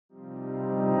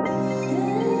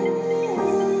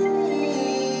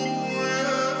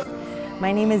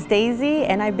My name is Daisy,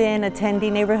 and I've been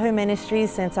attending Neighborhood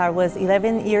Ministries since I was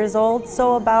 11 years old,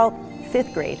 so about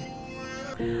 5th grade.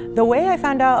 The way I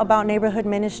found out about Neighborhood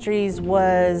Ministries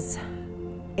was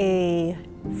a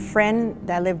friend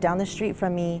that lived down the street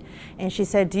from me, and she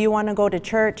said, "Do you want to go to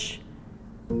church?"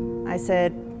 I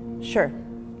said, "Sure."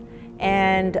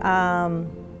 And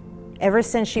ever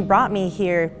since she brought me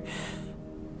here,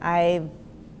 I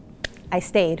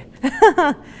stayed.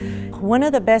 One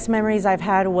of the best memories I've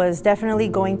had was definitely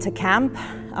going to camp.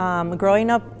 Growing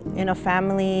up in a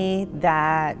family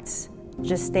that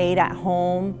just stayed at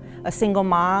home, a single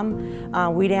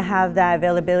mom, we didn't have that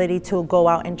availability to go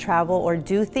out and travel or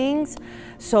do things.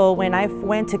 So when I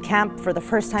went to camp for the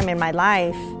first time in my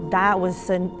life, that was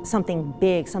something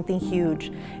big, something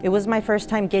huge. It was my first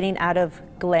time getting out of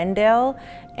Glendale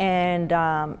and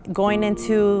going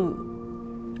into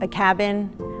a cabin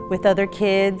with other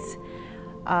kids.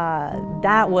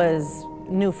 That was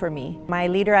new for me. My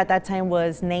leader at that time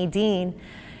was Nadine,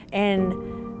 and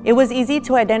it was easy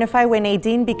to identify with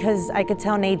Nadine because I could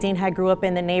tell Nadine had grew up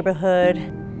in the neighborhood,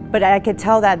 but I could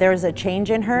tell that there was a change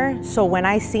in her. So when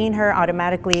I seen her,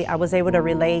 automatically I was able to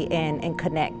relate and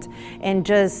connect. And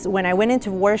just when I went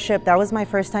into worship, that was my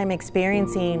first time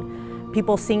experiencing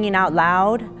people singing out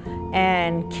loud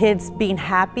and kids being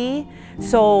happy.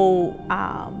 So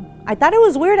I thought it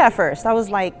was weird at first. I was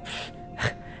like,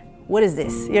 what is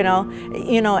this, you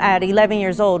know, at 11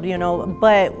 years old,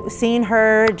 but seeing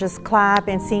her just clap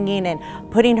and singing and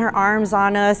putting her arms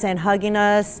on us and hugging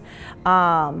us,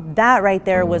 that right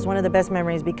there was one of the best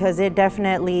memories because it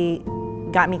definitely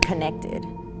got me connected.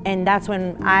 And that's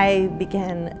when I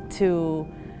began to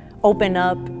open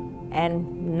up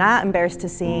and not embarrassed to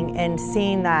sing and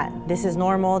seeing that this is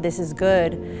normal, this is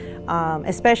good,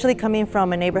 especially coming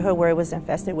from a neighborhood where it was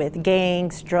infested with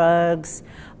gangs, drugs,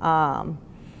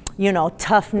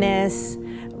 toughness,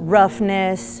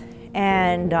 roughness,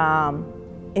 and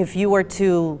if you were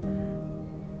to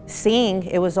sing,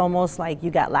 it was almost like you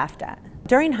got laughed at.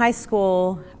 During high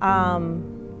school,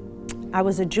 I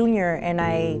was a junior and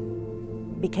I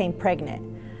became pregnant.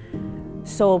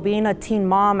 So being a teen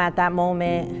mom at that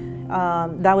moment,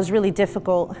 that was really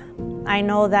difficult. I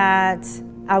know that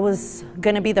I was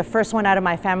gonna be the first one out of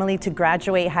my family to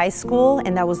graduate high school,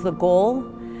 and that was the goal.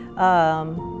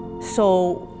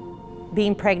 So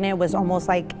being pregnant was almost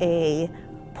like a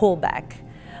pullback.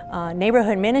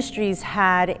 Neighborhood Ministries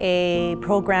had a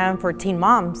program for teen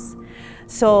moms.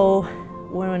 So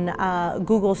when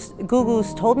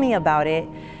Googoos told me about it,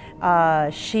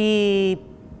 she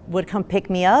would come pick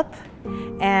me up,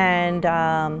 and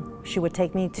she would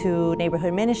take me to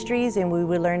Neighborhood Ministries, and we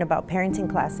would learn about parenting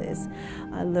classes,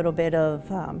 a little bit of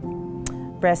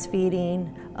breastfeeding,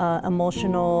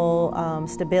 emotional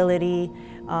stability.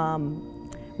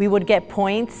 We would get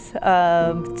points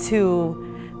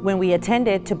when we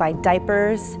attended to buy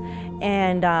diapers.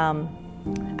 And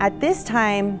at this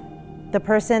time, the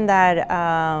person that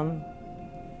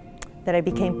I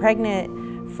became pregnant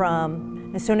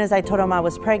from, as soon as I told him I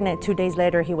was pregnant, 2 days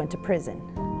later, he went to prison.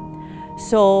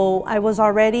 So I was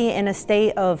already in a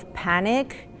state of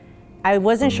panic. I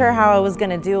wasn't sure how I was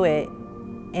gonna do it.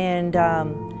 And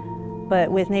but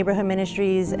with Neighborhood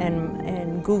Ministries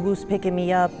and Googoos picking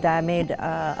me up, that made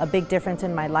a big difference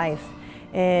in my life.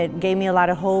 It gave me a lot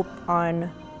of hope on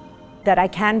that I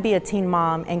can be a teen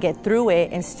mom and get through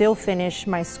it and still finish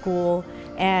my school,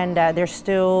 and there's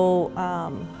still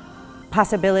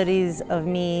possibilities of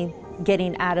me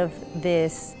getting out of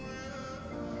this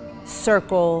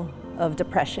circle of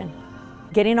depression.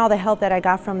 Getting all the help that I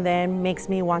got from them makes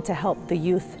me want to help the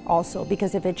youth also,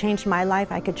 because if it changed my life,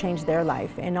 I could change their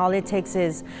life. And all it takes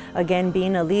is, again,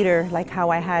 being a leader, like how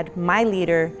I had my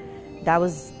leader. That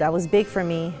was big for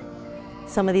me.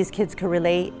 Some of these kids could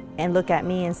relate and look at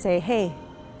me and say, hey,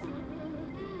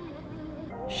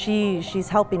 she's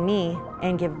helping me,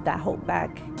 and give that hope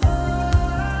back.